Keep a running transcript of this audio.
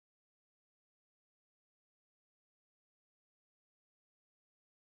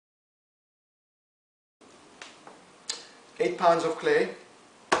8 pounds of clay.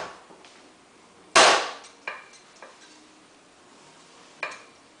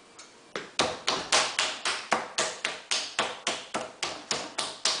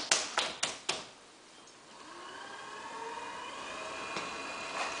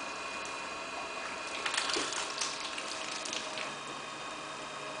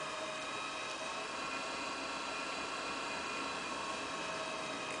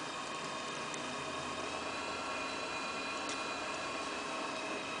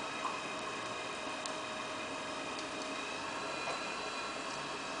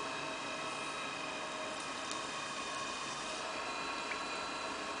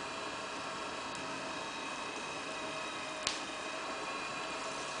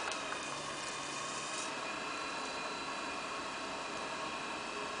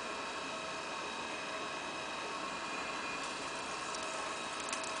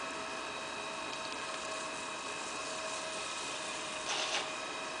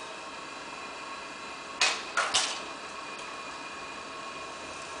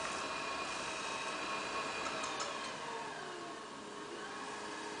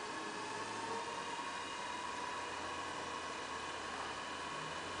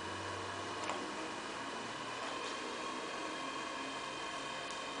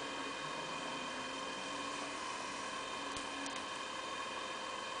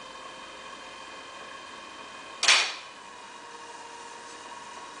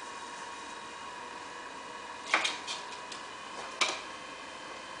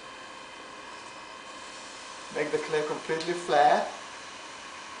 Make the clay completely flat.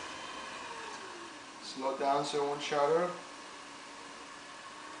 Slow down so it won't shatter.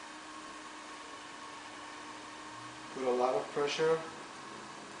 Put a lot of pressure.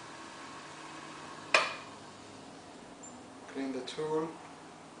 Clean the tool.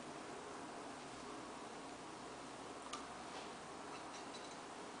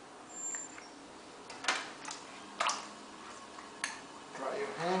 Dry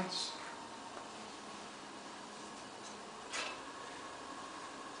your hands.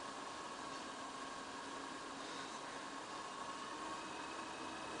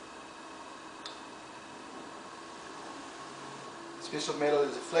 This piece of metal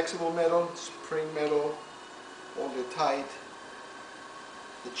is a flexible metal, spring metal, hold it tight.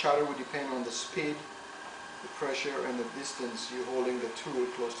 The chatter will depend on the speed, the pressure and the distance you're holding the tool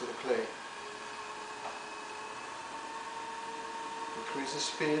close to the clay. Increase the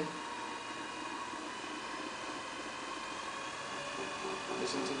speed.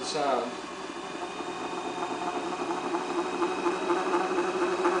 Listen to the sound.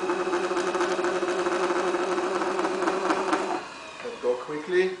 Let go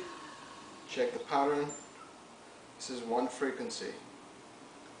quickly. Check the pattern. This is 1 frequency.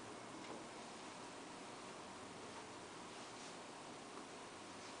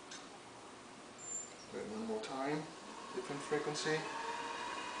 Do it one more time. Different frequency.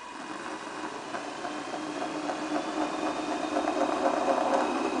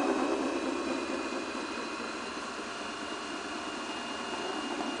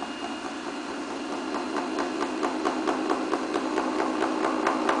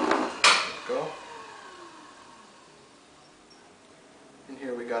 Go. And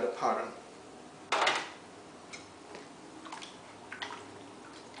here we got a pattern.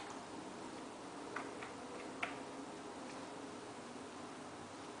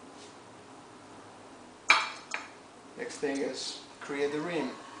 Next thing is create the rim.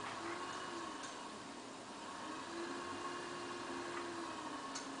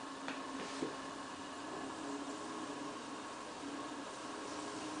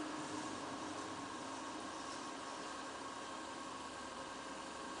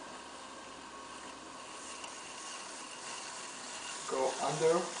 Go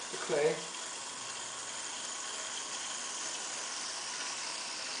under the clay.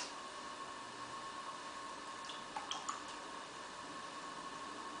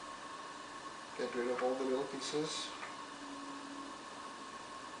 Get rid of all the little pieces.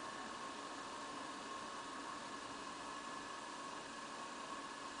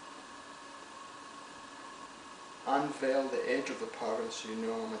 Unveil the edge of the pattern so you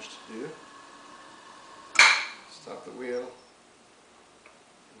know how much to do. Stop the wheel,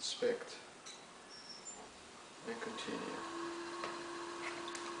 inspect, and continue.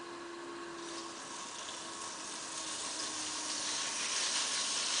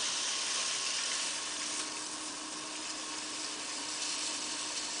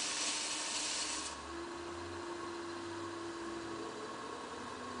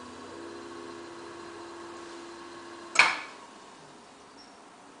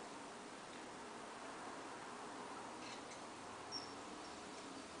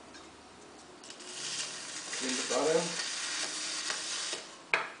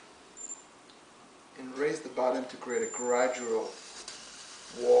 raise the bottom to create a gradual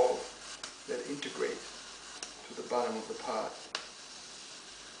wall that integrates to the bottom of the pot.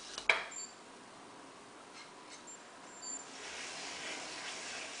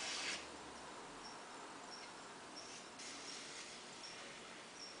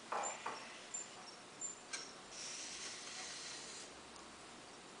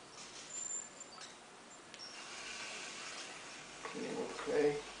 Cleaning with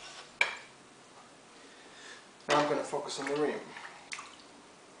clay. Now I'm going to focus on the rim.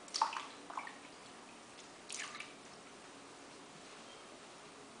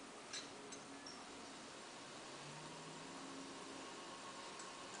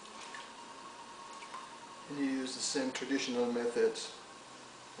 And you use the same traditional methods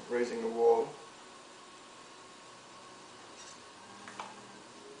of raising a wall.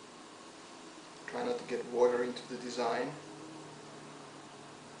 Try not to get water into the design.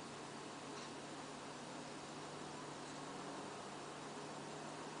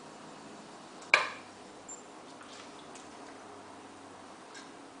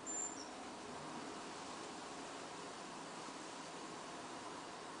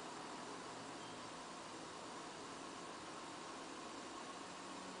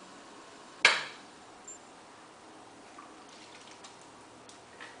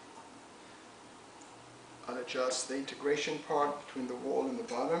 I'll adjust the integration part between the wall and the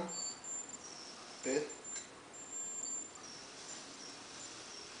bottom a bit.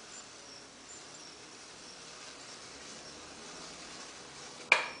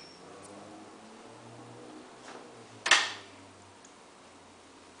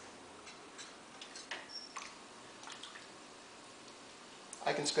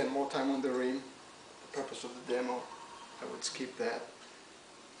 I can spend more time on the rim. The purpose of the demo, I would skip that.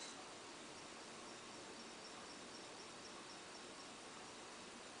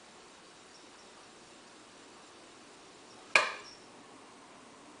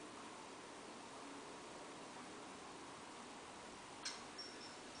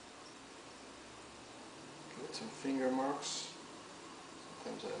 Get some finger marks.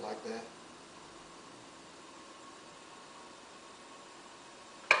 Sometimes I like that.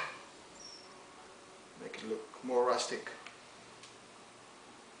 Make it look more rustic.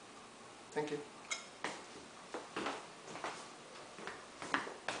 Thank you.